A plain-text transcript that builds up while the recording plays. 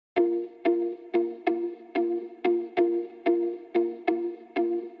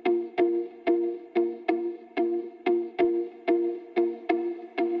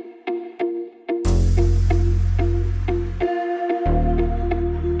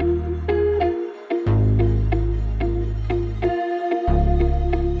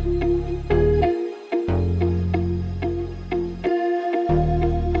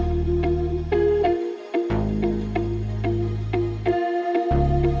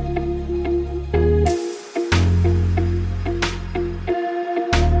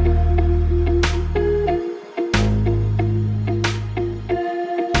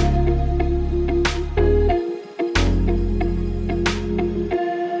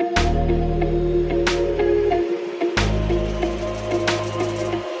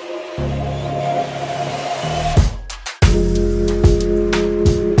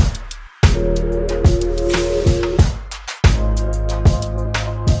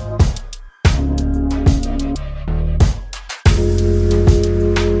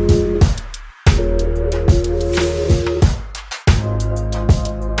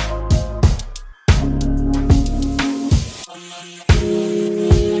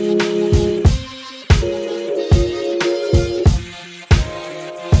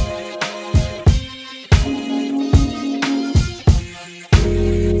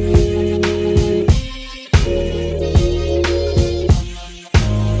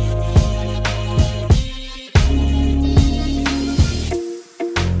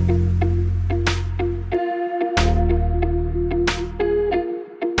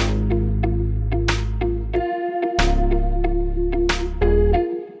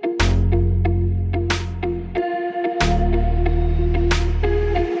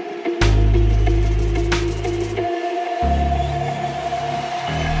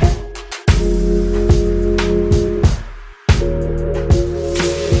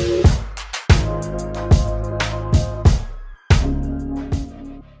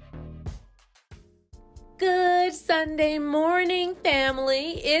Sunday morning,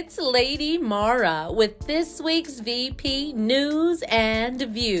 family. It's Lady Mara with this week's VP News and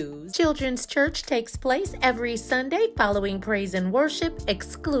Views. Children's Church takes place every Sunday following praise and worship,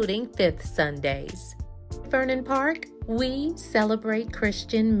 excluding fifth Sundays. Vernon Park, we celebrate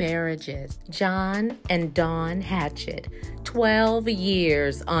Christian marriages. John and Dawn Hatchett, 12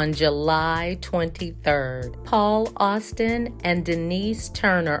 years on July 23rd. Paul Austin and Denise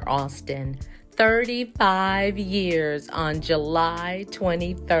Turner Austin, 35 years on July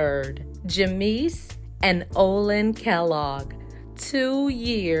 23rd. Jamise and Olin Kellogg, 2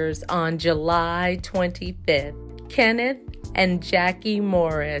 years on July 25th. Kenneth and Jackie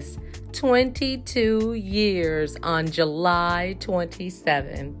Morris, 22 years on July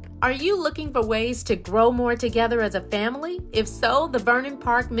 27th. Are you looking for ways to grow more together as a family? If so, the Vernon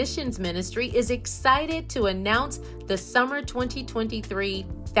Park Missions Ministry is excited to announce the Summer 2023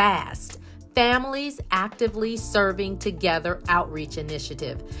 FAST, Families Actively Serving Together Outreach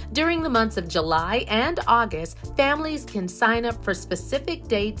Initiative. During the months of July and August, families can sign up for specific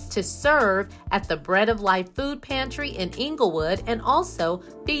dates to serve at the Bread of Life Food Pantry in Inglewood and also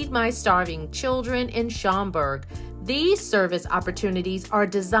Feed My Starving Children in Schaumburg. These service opportunities are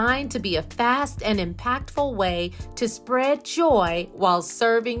designed to be a fast and impactful way to spread joy while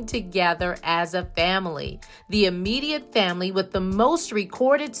serving together as a family. The immediate family with the most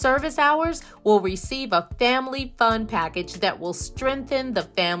recorded service hours will receive a family fun package that will strengthen the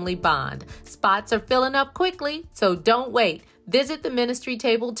family bond. Spots are filling up quickly, so don't wait. Visit the ministry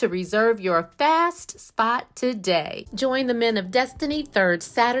table to reserve your fast spot today. Join the Men of Destiny third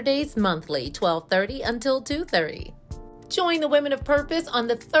Saturdays monthly, 12:30 until 2:30. Join the Women of Purpose on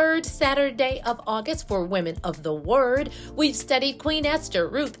the third Saturday of August for Women of the Word. We've studied Queen Esther,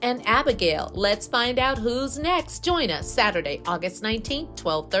 Ruth, and Abigail. Let's find out who's next. Join us Saturday, August 19th,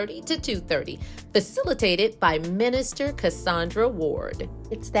 12:30 to 2:30. Facilitated by Minister Cassandra Ward.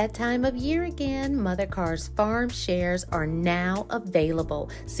 It's that time of year again. Mother Carr's farm shares are now available.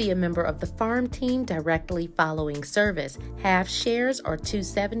 See a member of the farm team directly following service. Half shares are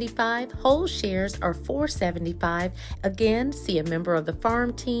 $2.75. Whole shares are $4.75. Again, see a member of the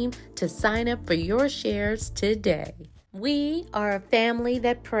farm team to sign up for your shares today. We are a family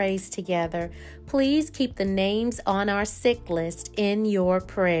that prays together. Please keep the names on our sick list in your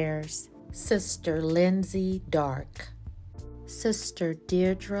prayers. Sister Lindsay Dark, Sister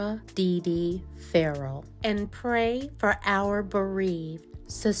Deirdre Dee Farrell, and pray for our bereaved,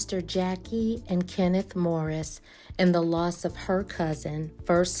 Sister Jackie and Kenneth Morris, and the loss of her cousin,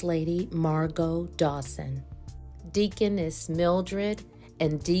 First Lady Margot Dawson. Deaconess Mildred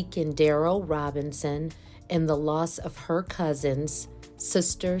and Deacon Darrell Robinson, and the loss of her cousins,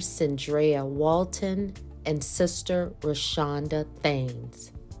 Sister Cindrea Walton and Sister Rashonda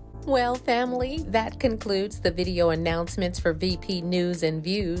Thanes. Well, family, that concludes the video announcements for VP News and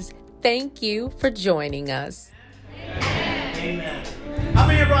Views. Thank you for joining us. Amen. Amen. How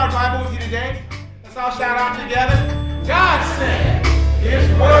many brought a Bible with you today? Let's all shout out together. God sent His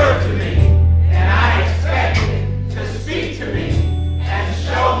word to me, and I expect it to speak to me and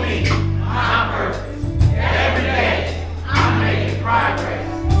show me my purpose. Every day, I'm making progress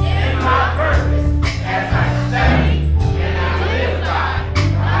in my purpose as I study and I live by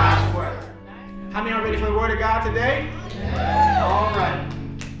God's word. How many are ready for the word of God today? All right.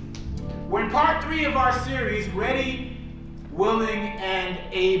 We're in part 3 of our series, Ready, Willing, and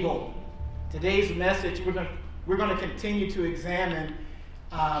Able. Today's message, we're going to continue to examine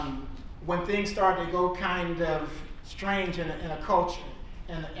when things start to go kind of strange in a culture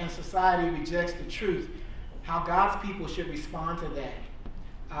and society rejects the truth, how God's people should respond to that.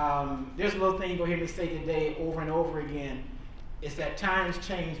 There's a little thing you're going to hear me say today over and over again. It's that times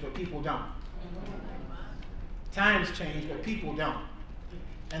change, but people don't. Times change, but people don't.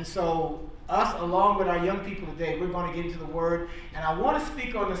 And so us, along with our young people today, we're going to get into the Word. And I want to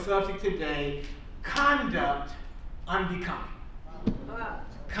speak on the subject today, conduct unbecoming.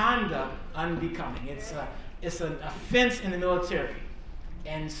 Conduct unbecoming. It's an offense in the military.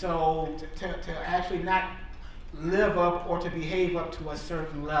 And so to actually not live up or to behave up to a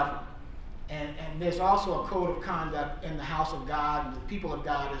certain level. And there's also a code of conduct in the house of God and the people of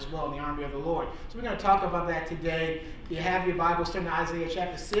God as well in the army of the Lord. So we're going to talk about that today. If you have your Bible, turn to Isaiah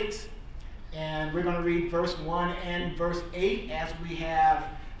chapter 6. And we're going to read verse 1 and verse 8 as we have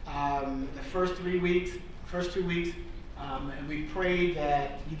the first 2 weeks. And we pray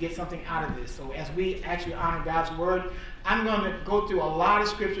that you get something out of this. So as we actually honor God's word, I'm going to go through a lot of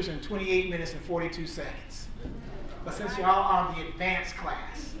scriptures in 28 minutes and 42 seconds. But since y'all are the advanced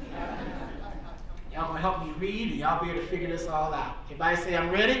class, y'all going to help me read, and y'all be able to figure this all out. Everybody say, I'm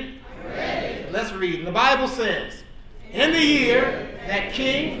ready? I'm ready. Let's read. And the Bible says, In the year that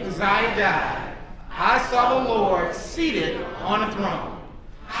King Uzziah died, I saw the Lord seated on a throne,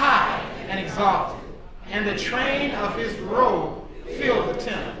 high and exalted, and the train of his robe filled the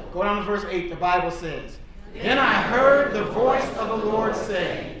temple. Go down to verse 8, the Bible says, Then I heard the voice of the Lord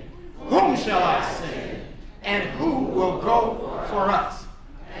saying, Whom shall I send, and who will go for us?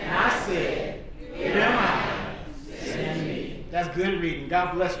 And I said, Here am I, send me. That's good reading.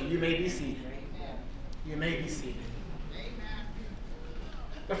 God bless you. You may be seated. You may be seated.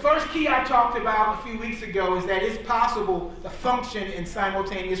 The first key I talked about a few weeks ago is that it's possible to function in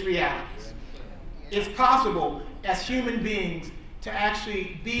simultaneous realities. It's possible as human beings to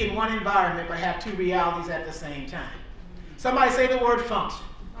actually be in one environment but have two realities at the same time. Somebody say the word function.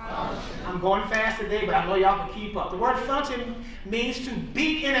 I'm going fast today, but I know y'all can keep up. The word function means to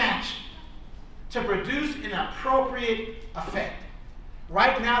be in action, to produce an appropriate effect.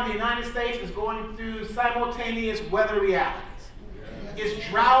 Right now, the United States is going through simultaneous weather realities. It's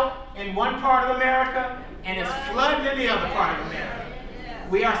drought in one part of America, and it's flooding in the other part of America.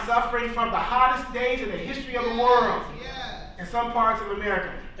 We are suffering from the hottest days in the history of the world in some parts of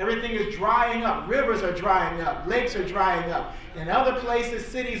America. Everything is drying up. Rivers are drying up. Lakes are drying up. In other places,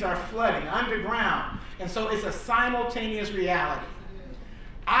 cities are flooding underground. And so it's a simultaneous reality.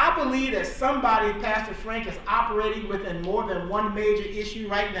 I believe that somebody, Pastor Frank, is operating within more than one major issue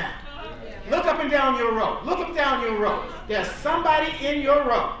right now. Look up and down your row. Look up and down your row. There's somebody in your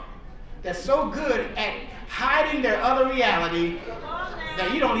row that's so good at hiding their other reality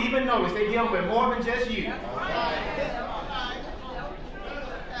that you don't even notice. They're dealing with more than just you.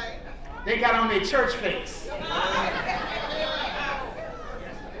 They got on their church face.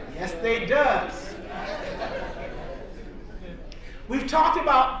 Yes, they does. We've talked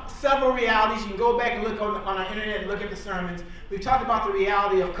about several realities. You can go back and look on our internet and look at the sermons. We've talked about the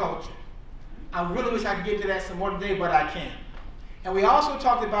reality of culture. I really wish I could get to that some more today, but I can't. And we also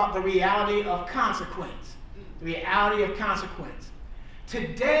talked about the reality of consequence. The reality of consequence.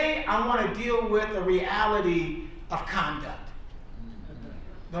 Today, I want to deal with the reality of conduct.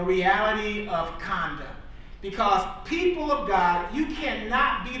 The reality of conduct. Because people of God, you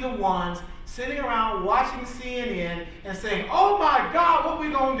cannot be the ones sitting around watching CNN and saying, oh my God, what are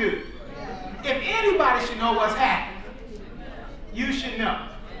we going to do? If anybody should know what's happening, you should know.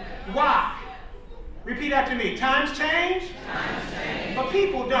 Why? Repeat after me. Times change, but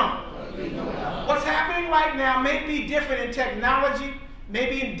people don't. What's happening right now may be different in technology,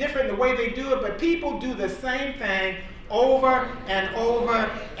 maybe different in the way they do it, but people do the same thing over and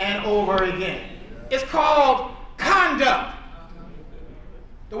over and over again. It's called conduct.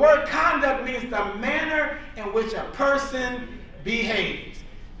 The word conduct means the manner in which a person behaves.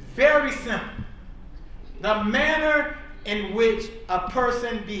 Very simple. The manner in which a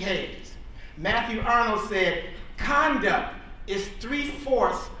person behaves. Matthew Arnold said, conduct is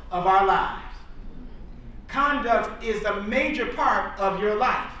 3/4 of our lives. Conduct is a major part of your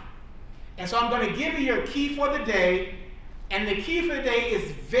life. And so I'm going to give you your key for the day. And the key for the day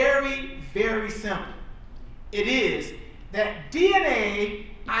is very, very simple. It is that DNA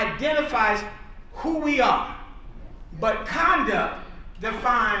identifies who we are, but conduct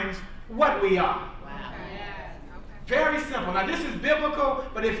defines what we are. Wow. Very simple. Now this is biblical,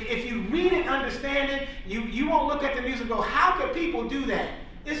 but if you read it and understand it, you won't look at the news and go, how could people do that?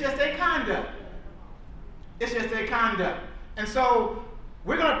 It's just their conduct. It's just their conduct. And so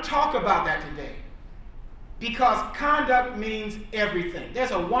we're going to talk about that today. Because conduct means everything. There's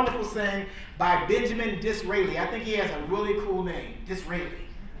a wonderful saying by Benjamin Disraeli. I think he has a really cool name, Disraeli.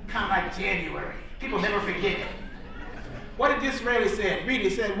 Kind of like January. People never forget it. What did Disraeli say? Read it.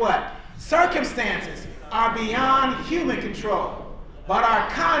 He said what? Circumstances are beyond human control, but our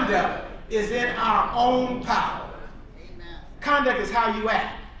conduct is in our own power. Amen. Conduct is how you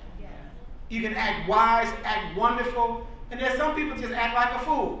act. You can act wise, act wonderful, and there's some people just act like a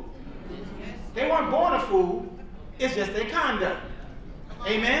fool. They weren't born a fool. It's just their conduct.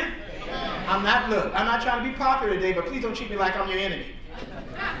 Amen? I'm not trying to be popular today, but please don't treat me like I'm your enemy.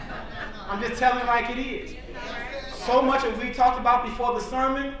 I'm just telling it like it is. So much of we talked about before the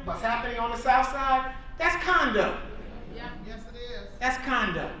sermon, what's happening on the south side, that's conduct. Yes, it is. That's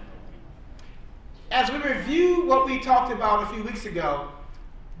conduct. As we review what we talked about a few weeks ago,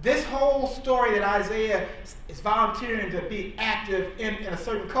 this whole story that Isaiah is volunteering to be active in a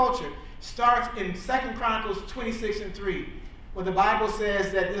certain culture starts in 2 Chronicles 26:3, where the Bible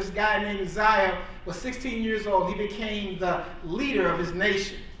says that this guy named Uzziah was 16 years old. He became the leader of his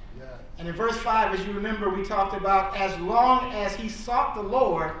nation. Yes. And in verse 5, as you remember, we talked about as long as he sought the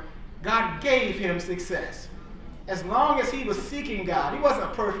Lord, God gave him success. As long as he was seeking God, he wasn't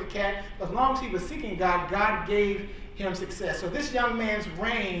a perfect cat, but as long as he was seeking God, God gave him success. So this young man's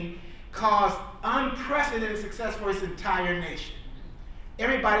reign caused unprecedented success for his entire nation.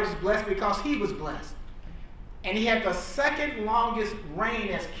 Everybody was blessed because he was blessed. And he had the second longest reign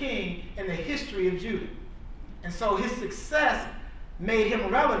as king in the history of Judah. And so his success made him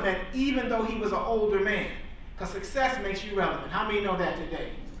relevant even though he was an older man. Because success makes you relevant. How many know that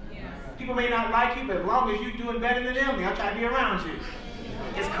today? Yes. People may not like you, but as long as you're doing better than them, they'll try to be around you.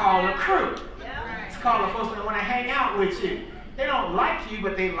 It's called a crew. It's called the folks that want to hang out with you. They don't like you,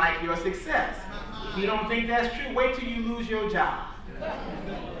 but they like your success. If you don't think that's true, wait till you lose your job.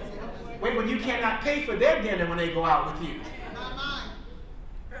 Wait when you cannot pay for their dinner when they go out with you.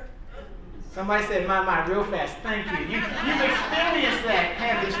 Somebody said, my, real fast. Thank you. You've experienced that,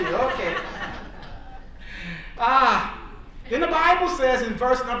 haven't you? Okay. Then the Bible says in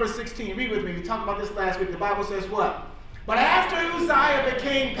verse number 16, read with me. We talked about this last week. The Bible says what? But after Uzziah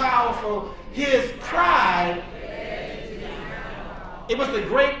became powerful, his pride, it was the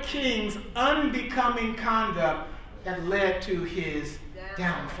great king's unbecoming conduct that led to his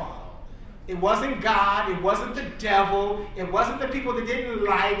downfall. It wasn't God. It wasn't the devil. It wasn't the people that didn't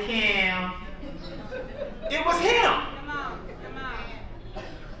like him. It was him.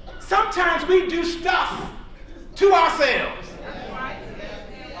 Sometimes we do stuff to ourselves.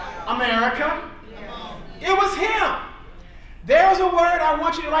 America. It was him. There's a word I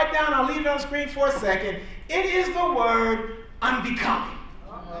want you to write down. I'll leave it on the screen for a second. It is the word unbecoming.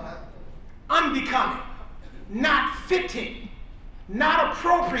 Unbecoming. Not fitting. Not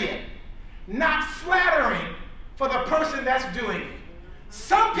appropriate. Not flattering for the person that's doing it.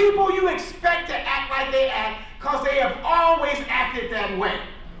 Some people you expect to act like they act because they have always acted that way.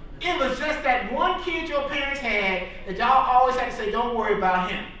 It was just that one kid your parents had that y'all always had to say, don't worry about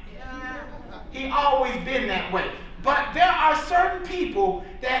him. He always been that way. But there are certain people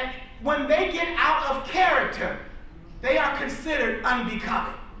that when they get out of character, they are considered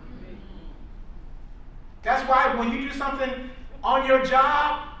unbecoming. That's why when you do something on your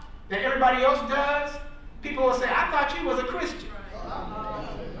job that everybody else does, people will say, I thought you was a Christian.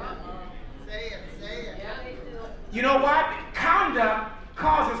 Say it. You know why? Conduct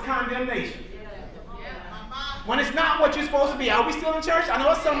causes condemnation. When it's not what you're supposed to be. Are we still in church? I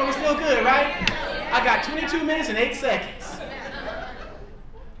know it's summer, we're still good, right? I got 22 minutes and 8 seconds.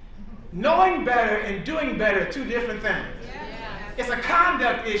 Knowing better and doing better are two different things. It's a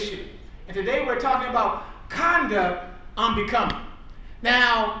conduct issue. And today we're talking about conduct unbecoming.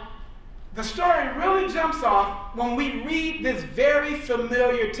 Now, the story really jumps off when we read this very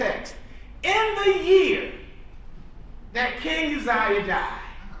familiar text. In the year that King Uzziah died.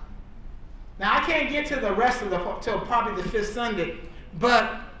 Now, I can't get to the rest of till probably the 5th Sunday,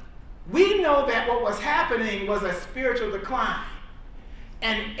 but we know that what was happening was a spiritual decline.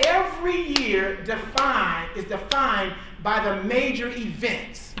 And every year is defined by the major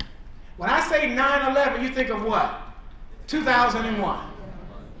events. When I say 9/11, you think of what? 2001.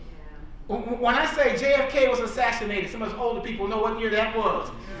 When I say JFK was assassinated, some of us older people know what year that was.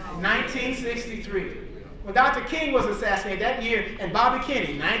 1963. When Dr. King was assassinated that year, and Bobby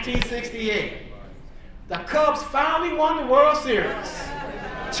Kennedy, 1968. The Cubs finally won the World Series.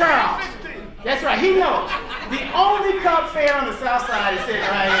 Charles. That's right, he knows. The only Cub fan on the south side is sitting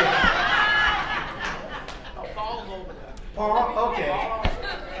right here. Paul's over there. Paul? Okay.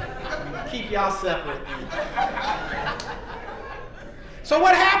 Keep y'all separate. So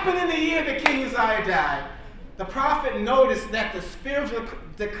what happened in the year that King Uzziah died? The prophet noticed that the spiritual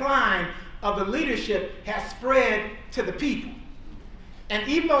decline of the leadership had spread to the people. And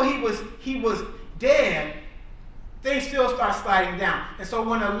even though he was dead, things still start sliding down. And so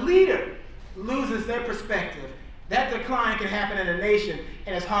when a leader loses their perspective, that decline can happen in a nation,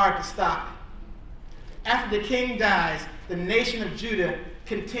 and it's hard to stop it. After the king dies, the nation of Judah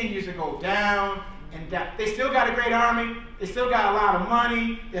continues to go down and down. They still got a great army. They still got a lot of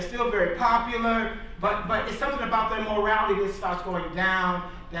money. They're still very popular. But it's something about their morality that starts going down,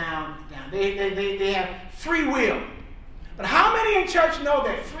 down, down. They have free will. But how many in church know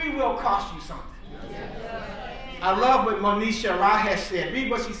that free will costs you something? I love what Monisha Rahesh said. Read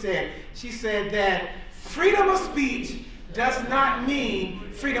what she said. She said that freedom of speech does not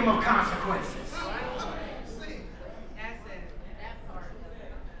mean freedom of consequences.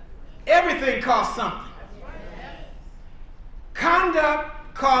 Everything costs something.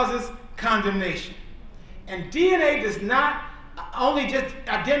 Conduct causes condemnation. And DNA does not only just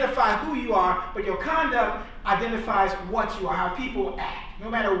identify who you are, but your conduct identifies what you are, how people act, no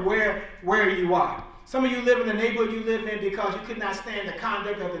matter where you are. Some of you live in the neighborhood you live in because you could not stand the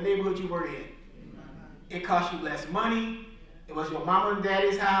conduct of the neighborhood you were in. It cost you less money. It was your mama and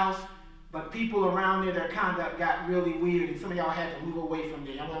daddy's house. But people around there, their conduct got really weird, and some of y'all had to move away from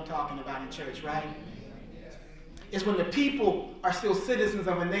there. You know what I'm talking about in church, right? It's when the people are still citizens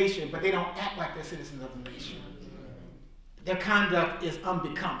of a nation, but they don't act like they're citizens of a nation. Their conduct is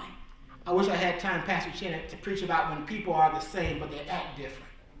unbecoming. I wish I had time, Pastor Chen, to preach about when people are the same, but they act different.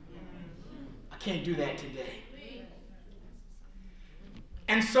 I can't do that today.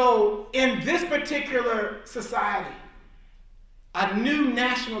 And so, in this particular society, a new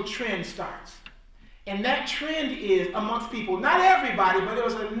national trend starts. And that trend is amongst people, not everybody, but it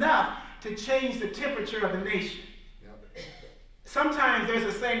was enough to change the temperature of the nation. Sometimes there's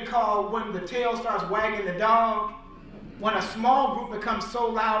a saying called when the tail starts wagging the dog. When a small group becomes so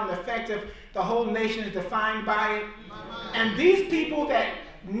loud and effective, the whole nation is defined by it. And these people that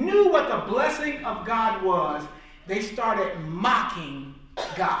knew what the blessing of God was, they started mocking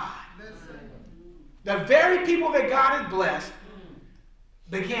God. The very people that God had blessed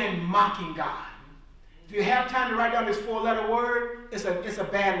began mocking God. If you have time to write down this 4-letter word, it's a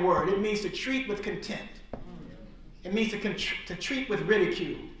bad word. It means to treat with contempt. It means to treat with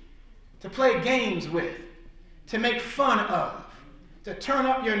ridicule, to play games with, to make fun of, to turn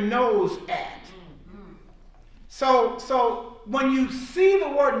up your nose at. So when you see the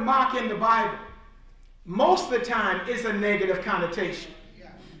word mock in the Bible, most of the time it's a negative connotation.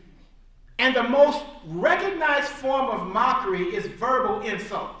 And the most recognized form of mockery is verbal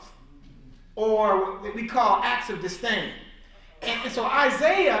insults, or what we call acts of disdain. And so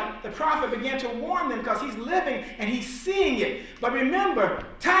Isaiah, the prophet, began to warn them because he's living and he's seeing it. But remember,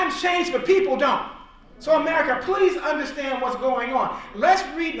 times change, but people don't. So America, please understand what's going on. Let's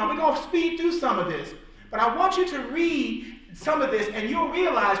read. Now, we're going to speed through some of this. But I want you to read some of this, and you'll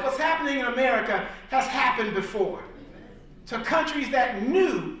realize what's happening in America has happened before to countries that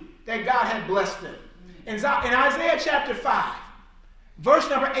knew that God had blessed them. In Isaiah chapter 5, verse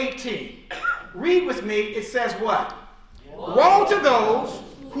number 18, read with me. It says what? Woe to those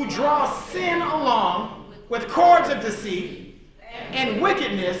who draw sin along with cords of deceit and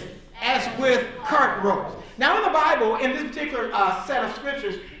wickedness as with cart ropes. Now in the Bible, in this particular set of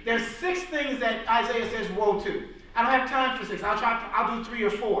scriptures, there's 6 things that Isaiah says woe to. I don't have time for 6. I'll do 3 or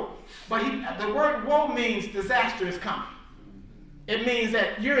 4. But the word woe means disaster is coming. It means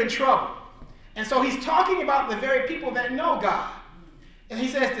that you're in trouble. And so he's talking about the very people that know God. And he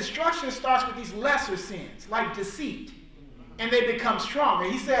says destruction starts with these lesser sins, like deceit. And they become stronger.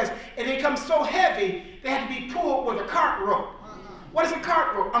 He says, and they become so heavy, they had to be pulled with a cart rope. What is a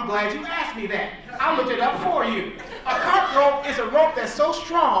cart rope? I'm glad you asked me that. I looked it up for you. A cart rope is a rope that's so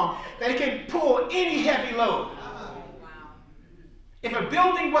strong that it can pull any heavy load. If a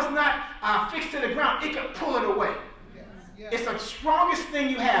building was not fixed to the ground, it could pull it away. It's the strongest thing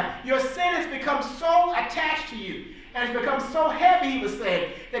you have. Your sin has become so attached to you, and it's become so heavy, he was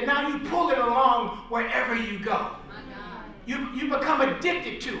saying, that now you pull it along wherever you go. You become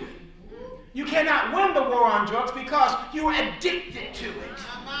addicted to it. You cannot win the war on drugs because you're addicted to it.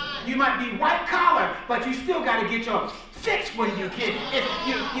 You might be white collar, but you still got to get your fix when you get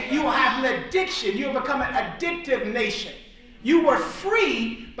it. You will have an addiction. You'll become an addictive nation. You were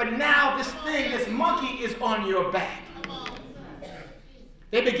free, but now this thing, this monkey is on your back.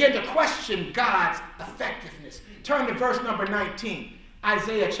 They begin to question God's effectiveness. Turn to verse number 19,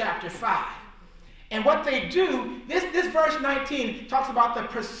 Isaiah chapter 5. And what they do, this verse 19 talks about the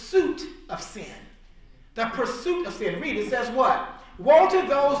pursuit of sin. The pursuit of sin. Read, it says what? Woe to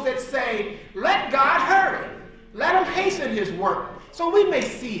those that say, let God hurry. Let him hasten his work, so we may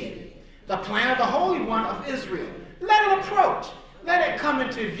see it. The plan of the Holy One of Israel. Let it approach. Let it come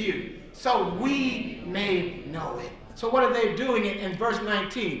into view, so we may know it. So what are they doing in verse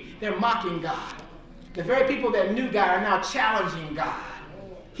 19? They're mocking God. The very people that knew God are now challenging God.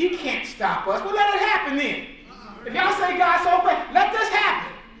 He can't stop us. Well, let it happen then. If y'all say God's so bad, let this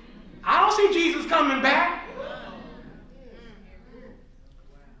happen. I don't see Jesus coming back.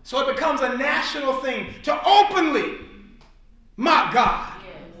 So it becomes a national thing to openly mock God.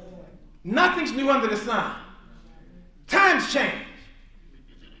 Nothing's new under the sun. Times change.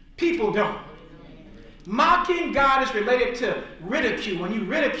 People don't. Mocking God is related to ridicule. When you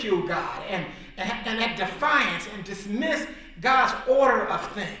ridicule God and that defiance and dismiss God's order of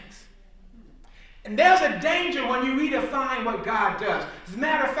things. And there's a danger when you redefine what God does. As a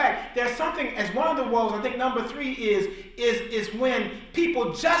matter of fact, there's something, as one of the woes, I think number 3 is when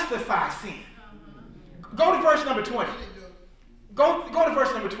people justify sin. Go to verse number 20. Go to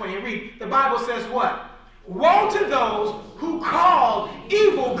verse number 20 and read. The Bible says what? Woe to those who call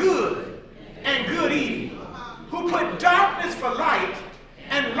evil good and good evil, who put darkness for light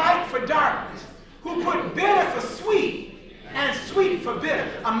and light for darkness, who put bitter for sweet and sweet for bitter.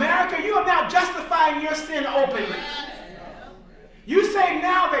 America, you are now justifying your sin openly. You say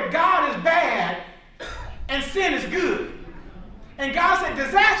now that God is bad and sin is good. And God said,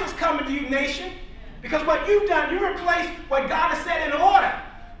 disaster is coming to you, nation, because what you've done, you replaced what God has set in order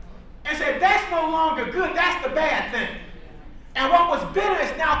and said, that's no longer good, that's the bad thing. And what was bitter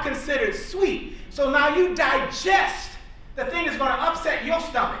is now considered sweet. So now you digest the thing that's going to upset your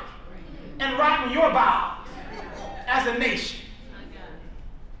stomach and rotten your bowels as a nation.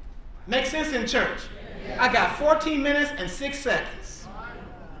 Make sense in church? I got 14 minutes and 6 seconds.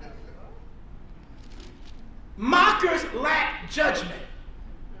 Mockers lack judgment.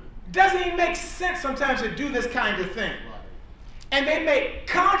 Doesn't even make sense sometimes to do this kind of thing. And they make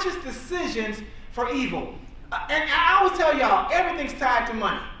conscious decisions for evil. And I always tell y'all, everything's tied to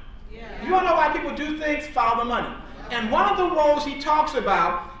money. You want to know why people do things? Follow the money. And one of the roles he talks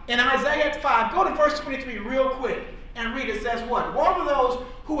about in Isaiah 5, go to verse 23 real quick and read. It says what? Woe to those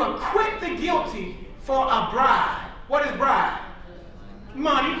who acquit the guilty for a bribe. What is bribe?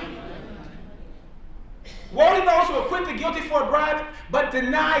 Money. Woe to those who acquit the guilty for a bribe, but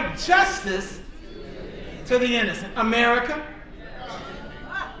deny justice to the innocent. America.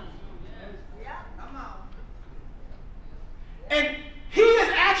 And he is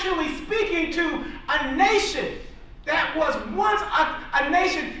actually speaking to a nation that was once a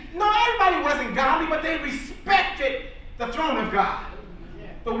nation. No, everybody wasn't godly, but they respected the throne of God,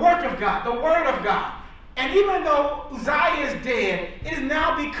 the work of God, the word of God. And even though Uzziah is dead, it has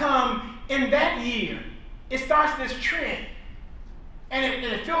now become, in that year, it starts this trend. And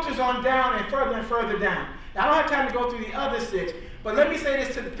it filters on down and further down. Now, I don't have time to go through the other 6, but let me say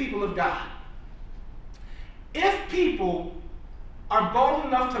this to the people of God. If people are bold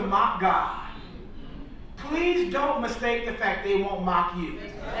enough to mock God, please don't mistake the fact they won't mock you.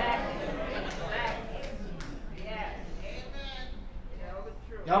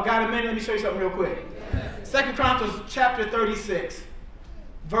 Y'all got a minute? Let me show you something real quick. 2 Chronicles chapter 36,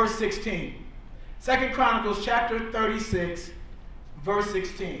 verse 16. 2 Chronicles chapter 36, verse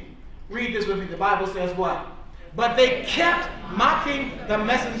 16. Read this with me. The Bible says what? But they kept mocking the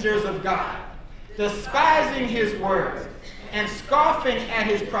messengers of God, despising his words, and scoffing at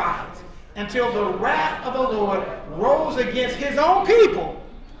his prophets, until the wrath of the Lord rose against his own people,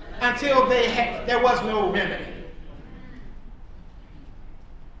 until there was no remedy.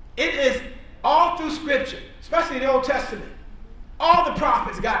 It is all through Scripture, especially the Old Testament. All the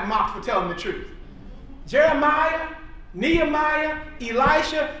prophets got mocked for telling the truth. Jeremiah, Nehemiah,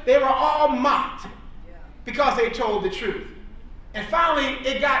 Elisha, they were all mocked because they told the truth. And finally,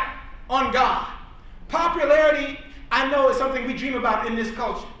 it got on God. Popularity, I know, is something we dream about in this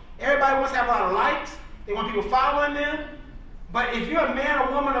culture. Everybody wants to have a lot of likes. They want people following them. But if you're a man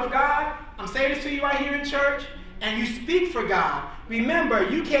or woman of God, I'm saying this to you right here in church, and you speak for God, remember,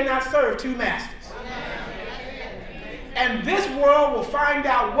 you cannot serve 2 masters. And this world will find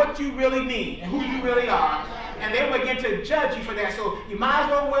out what you really mean and who you really are, and they will begin to judge you for that. So you might as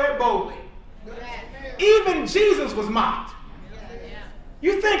well wear it boldly. Even Jesus was mocked.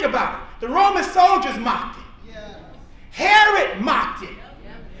 You think about it. The Roman soldiers mocked him. Herod mocked him.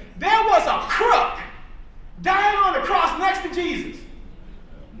 There was a crook dying on the cross next to Jesus.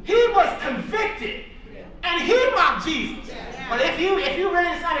 He was convicted, and he mocked Jesus. But if you really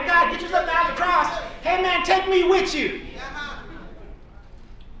the Son of God, get yourself down the cross. Hey man, take me with you.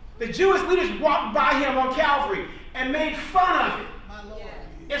 The Jewish leaders walked by him on Calvary and made fun of it.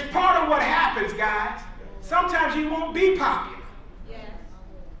 It's part of what happens, guys. Sometimes you won't be popular.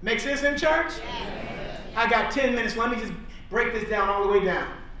 Make sense in church? I got 10 minutes. Let me just break this down all the way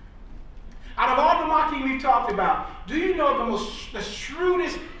down. Out of all the mocking we've talked about, do you know the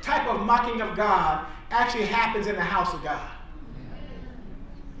shrewdest type of mocking of God actually happens in the house of God?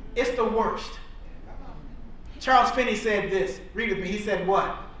 It's the worst. Charles Finney said this. Read with me. He said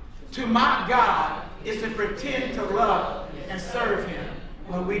what? To mock God is to pretend to love and serve him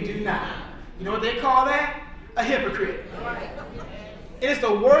when we do not. You know what they call that? A hypocrite. It is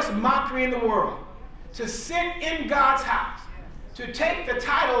the worst mockery in the world. To sit in God's house, to take the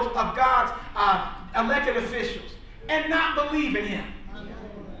titles of God's elected officials and not believe in him.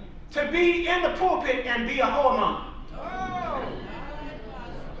 To be in the pulpit and be a whoremonger.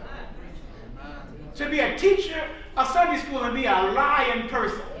 To be a teacher of Sunday school and be a lying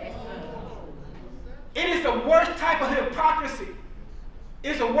person. It is the worst type of hypocrisy.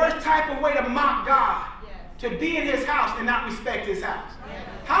 It's the worst type of way to mock God. To be in his house and not respect his house.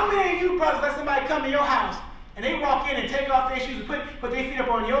 How many of you brothers let somebody come to your house and they walk in and take off their shoes and put their feet up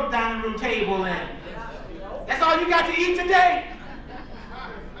on your dining room table and that's all you got to eat today?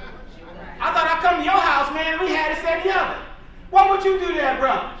 I thought I'd come to your house, man, we had this, that, and the other. What would you do to that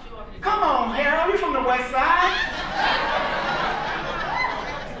brother? Come on, Harold, you're from the west side.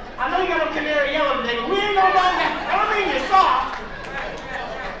 I know you got no canary yellow today, but we ain't gonna go there. I don't mean you're soft.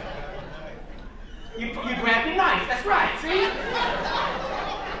 You grab your knife, that's right, see?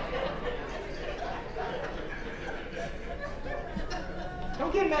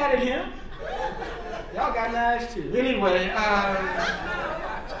 Don't get mad at him. Y'all got knives too. Anyway,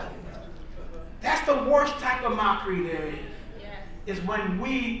 that's the worst type of mockery there is. Is when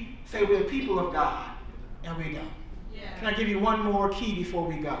we say we're people of God and we don't. Can I give you one more key before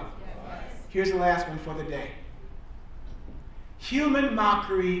we go? Here's the last one for the day. Human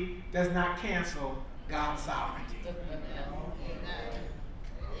mockery does not cancel God's sovereignty.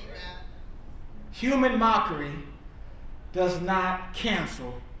 Human mockery does not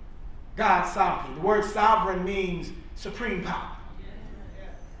cancel God's sovereignty. The word sovereign means supreme power,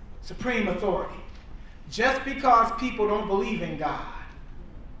 supreme authority. Just because people don't believe in God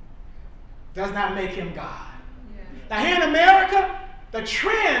does not make him God. Now here in America, the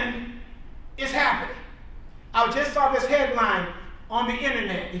trend is happening. I just saw this headline on the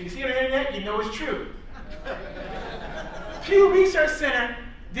internet. If you see it on the internet, you know it's true. Pew Research Center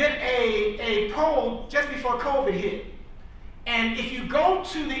did a poll just before COVID hit. And if you go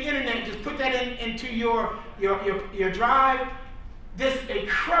to the internet, just put that into your drive, this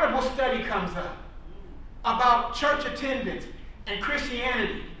incredible study comes up about church attendance and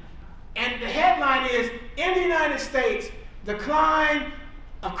Christianity. And the headline is, in the United States, decline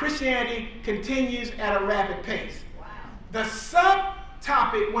of Christianity continues at a rapid pace. Wow. The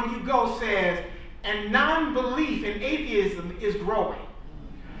subtopic, when you go, says, and non-belief in atheism is growing.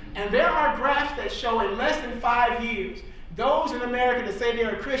 And there are graphs that show in less than 5 years, those in America that say they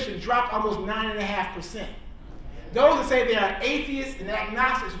are Christians dropped almost 9.5%. Those that say they are atheists and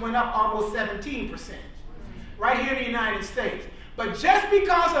agnostics went up almost 17%. Right here in the United States. But just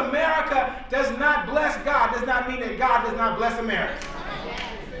because America does not bless God does not mean that God does not bless America.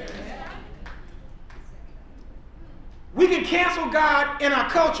 We can cancel God in our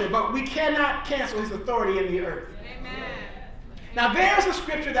culture, but we cannot cancel his authority in the earth. Amen. Now there's a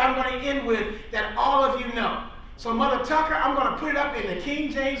scripture that I'm going to end with that all of you know. So Mother Tucker, I'm going to put it up in the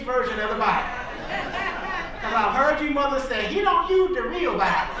King James Version of the Bible. Because I've heard you mothers say, he don't use the real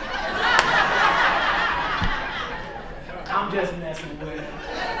Bible. I'm just messing with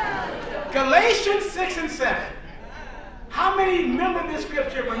it. Galatians 6 and 7. How many remember this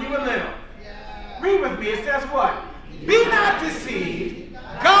scripture when you were little? Read with me. It says what? Be not deceived.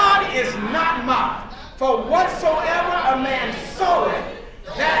 God is not mocked. For whatsoever a man soweth,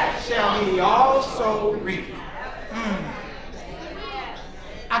 that shall he also reap.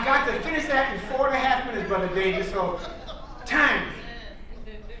 I got to finish that in 4.5 minutes, Brother David, so time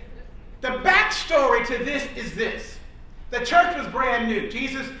me. The backstory to this is this. The church was brand new.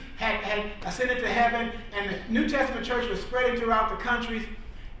 Jesus had ascended to heaven, and the New Testament church was spreading throughout the countries,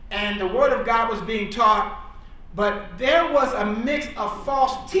 and the word of God was being taught, but there was a mix of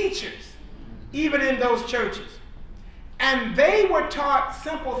false teachers, even in those churches. And they were taught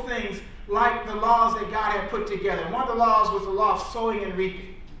simple things like the laws that God had put together. One of the laws was the law of sowing and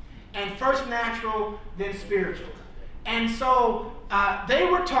reaping. And first natural, then spiritual. And so they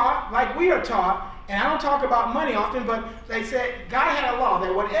were taught, like we are taught, and I don't talk about money often, but they said God had a law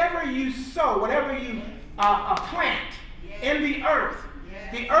that whatever you sow, whatever you plant in the earth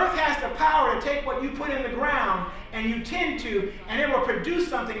has the power to take what you put in the ground and you tend to, and it will produce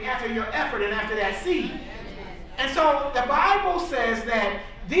something after your effort and after that seed. And so the Bible says that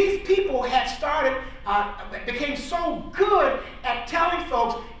these people had started, became so good at telling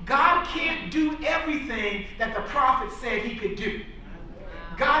folks God can't do everything that the prophet said he could do.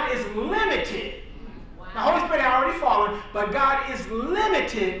 God is limited. The Holy Spirit had already fallen, but God is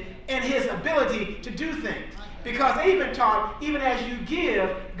limited in his ability to do things. Because they even taught, even as you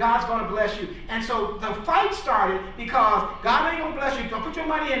give, God's going to bless you. And so the fight started because God ain't going to bless you. Don't put your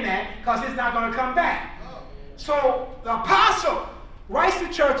money in that because it's not going to come back. So the apostle writes to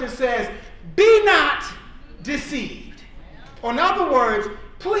the church and says, be not deceived. Or in other words,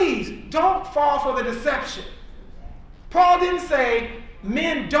 please don't fall for the deception. Paul didn't say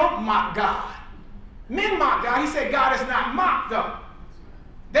men don't mock God. Men mock God. He said God is not mocked though.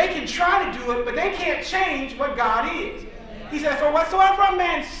 They can try to do it, but they can't change what God is. He says, for whatsoever a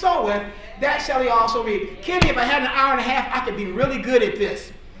man soweth, that shall he also reap. Kenny, if I had an hour and a half, I could be really good at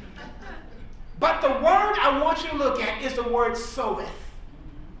this. But the word I want you to look at is the word soweth.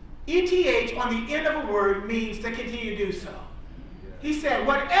 ETH on the end of a word means to continue to do so. He said,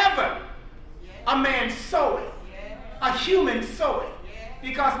 whatever a man soweth, a human soweth.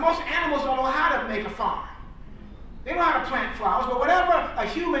 Because most animals don't know how to make a farm. They know how to plant flowers, but whatever a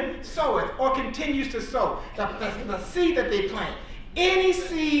human soweth or continues to sow, the seed that they plant, any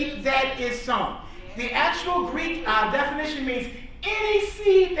seed that is sown. The actual Greek definition means any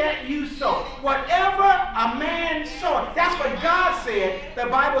seed that you sow, whatever a man soweth. That's what God said. The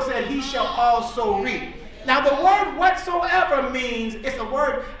Bible said he shall also reap. Now the word whatsoever means, it's a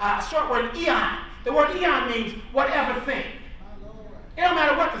word, short word eon. The word eon means whatever thing. It don't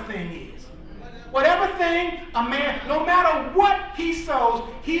matter what the thing is. Whatever thing a man, no matter what he sows,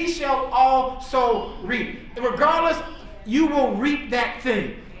 he shall also reap. Regardless, you will reap that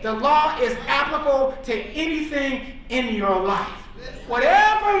thing. The law is applicable to anything in your life.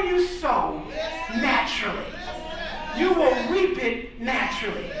 Whatever you sow naturally, you will reap it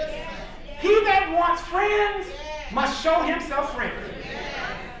naturally. He that wants friends must show himself friendly.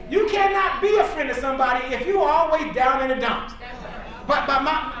 You cannot be a friend to somebody if you're always down in the dumps. But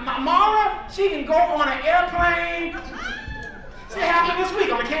my Mara, she can go on an airplane. It happened this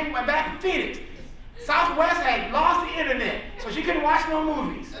week. I came back from Phoenix. Southwest had lost the internet, so she couldn't watch no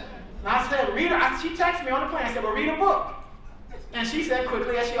movies. And I said, she texted me on the plane. I said, well, read a book. And she said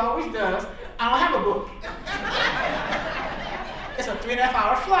quickly, as she always does, I don't have a book. It's a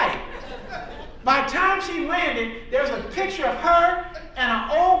 3.5-hour flight. By the time she landed, there was a picture of her and an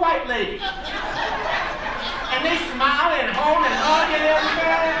old white lady. And they smiling and holding and hugging and everything.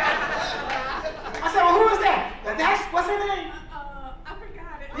 I said, well, who is that? What's her name? I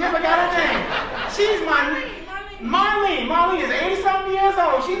forgot it. You forgot her name? She's Marlene. Marlene is 80-something years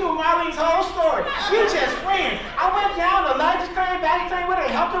old. She knew Marlene's whole story. We just friends. I went down, the luggage came back, with her,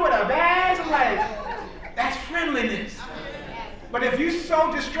 helped her with her bags. I'm like, that's friendliness. But if you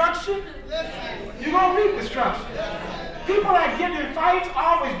sow destruction, you're going to reap destruction. People that get in fights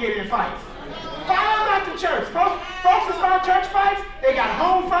always get in fights. Follow back to church. Folks that start church fights, they got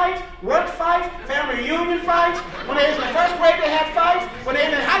home fights, work fights, family reunion fights. When they was in the first grade, they had fights. When they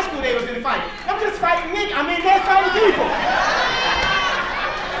were in high school, they was in fights. I'm just fighting niggas. I mean, they're fighting people.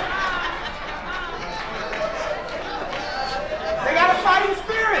 They got a fighting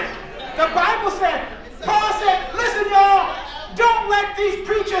spirit. The Bible said, Paul said, listen, y'all, don't let these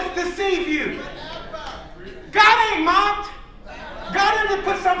preachers deceive you. God ain't mocked. God didn't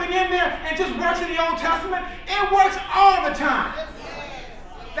put something in there and just works in the Old Testament. It works all the time.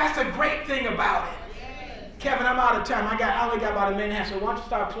 That's a great thing about it. Kevin, I'm out of time. I only got about a minute and a half, so why don't you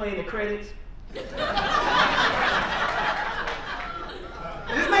start playing the credits? Does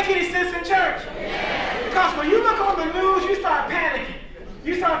this make any sense in church? Because when you look on the news, you start panicking.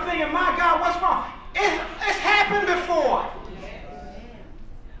 You start thinking, my God, what's wrong? It's happened before.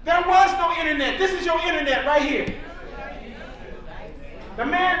 There was no internet. This is your internet right here. The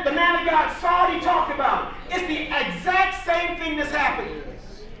man of God saw it, he talked about it. It's the exact same thing that's happening.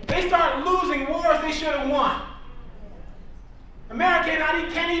 They start losing wars they should have won. America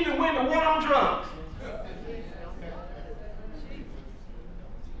can't even win the war on drugs.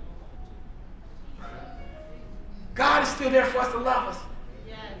 God is still there for us to love us.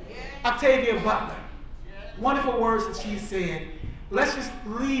 Octavia Butler, wonderful words that she said. Let's just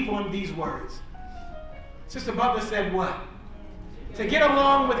leave on these words. Sister Butler said what? To get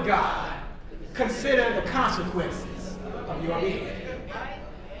along with God, consider the consequences of your behavior.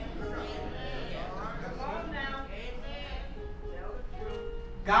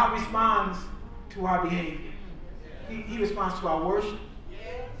 God responds to our behavior. He responds to our worship.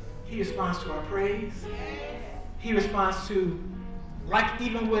 He responds to our praise. He responds to, like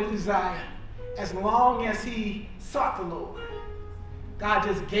even with Uzziah, as long as he sought the Lord, God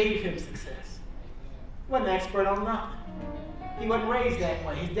just gave him success. He wasn't an expert on nothing. He wasn't raised that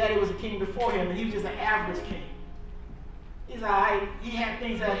way. His daddy was a king before him, and he was just an average king. He's all right. He had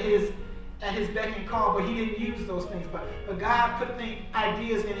things at his beck and call, but he didn't use those things. But God put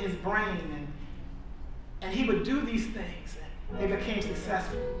ideas in his brain, and he would do these things, and they became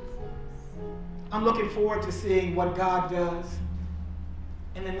successful. I'm looking forward to seeing what God does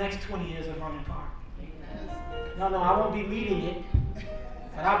in the next 20 years of Vernon Park. No, I won't be leading it,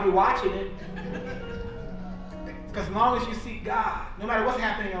 but I'll be watching it. Because as long as you seek God, no matter what's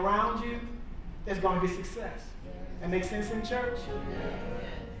happening around you, there's going to be success. That makes sense in church?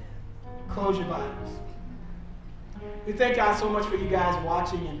 Close your Bibles. We thank God so much for you guys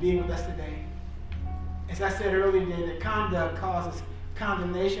watching and being with us today. As I said earlier today, that conduct causes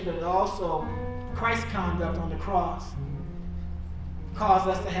condemnation, but it also, Christ's conduct on the cross, caused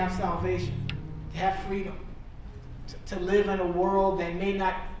us to have salvation, to have freedom, to live in a world that may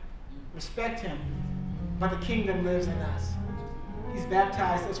not respect him, but the kingdom lives in us. He's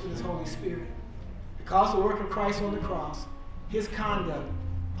baptized us with his Holy Spirit. Because of the work of Christ on the cross, his conduct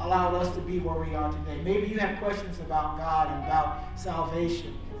allowed us to be where we are today. Maybe you have questions about God and about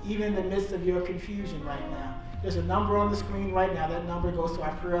salvation, even in the midst of your confusion right now. There's a number on the screen right now. That number goes to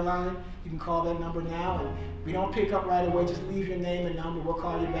our prayer line. You can call that number now. And if we don't pick up right away, just leave your name and number. We'll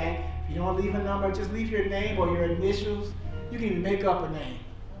call you back. If you don't leave a number, just leave your name or your initials. You can even make up a name.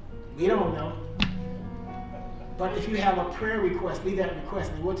 We don't know. But if you have a prayer request, leave that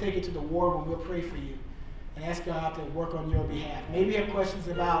request, and we'll take it to the war room. We'll pray for you and ask God to work on your behalf. Maybe you have questions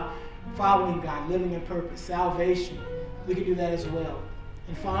about following God, living in purpose, salvation. We can do that as well.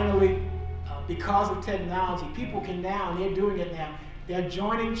 And finally, because of technology, people can now, and they're doing it now, they're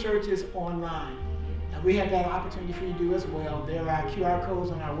joining churches online. And we have that opportunity for you to do as well. There are QR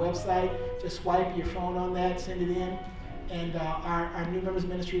codes on our website. Just swipe your phone on that, send it in, and our new members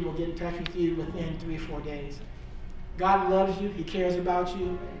ministry will get in touch with you within 3 or 4 days. God loves you. He cares about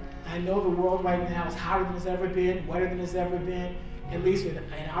you. I know the world right now is hotter than it's ever been, wetter than it's ever been, at least in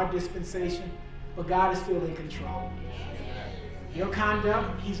our dispensation. But God is still in control. Your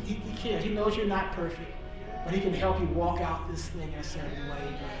conduct, he cares. He knows you're not perfect, but he can help you walk out this thing in a certain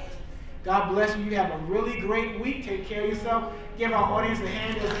way. God bless you. You have a really great week. Take care of yourself. Give our audience a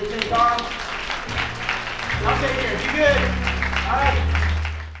hand as they take off. Y'all take care. Be good. All right.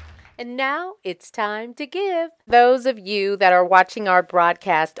 And now it's time to give. Those of you that are watching our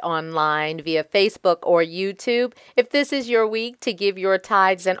broadcast online via Facebook or YouTube, if this is your week to give your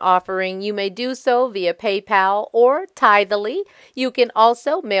tithes and offering, you may do so via PayPal or Tithely. You can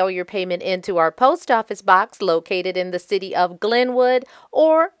also mail your payment into our post office box located in the city of Glenwood,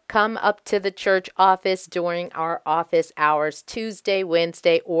 or come up to the church office during our office hours Tuesday,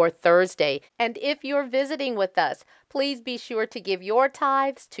 Wednesday, or Thursday. And if you're visiting with us, please be sure to give your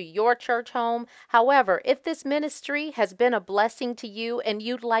tithes to your church home. However, if this ministry has been a blessing to you and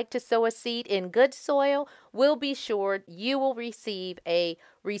you'd like to sow a seed in good soil, we'll be sure you will receive a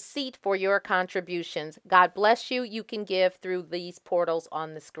receipt for your contributions. God bless you. You can give through these portals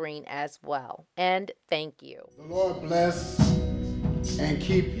on the screen as well. And thank you. The Lord bless and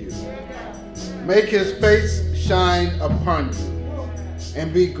keep you. Make his face shine upon you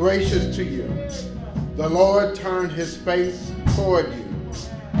and be gracious to you. The Lord turn his face toward you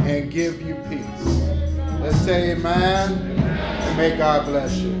and give you peace. Let's say amen, and may God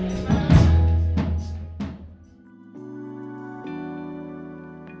bless you.